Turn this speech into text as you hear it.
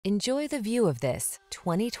Enjoy the view of this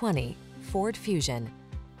 2020 Ford Fusion.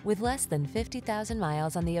 With less than 50,000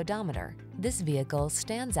 miles on the odometer, this vehicle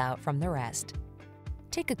stands out from the rest.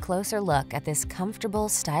 Take a closer look at this comfortable,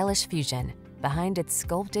 stylish Fusion. Behind its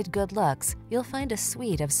sculpted good looks, you'll find a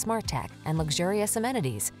suite of smart tech and luxurious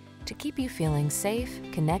amenities to keep you feeling safe,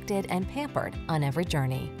 connected, and pampered on every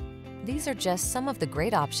journey. These are just some of the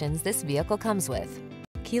great options this vehicle comes with: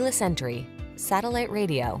 keyless entry, satellite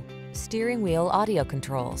radio, steering wheel audio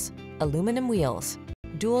controls, aluminum wheels,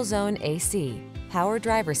 dual zone AC, power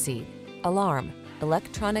driver seat, alarm,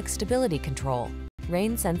 electronic stability control,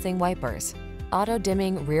 rain sensing wipers, auto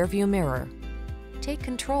dimming rear view mirror. Take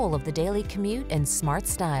control of the daily commute in smart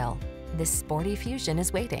style. This sporty Fusion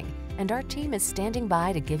is waiting, and our team is standing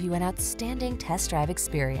by to give you an outstanding test drive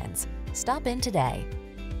experience. Stop in today.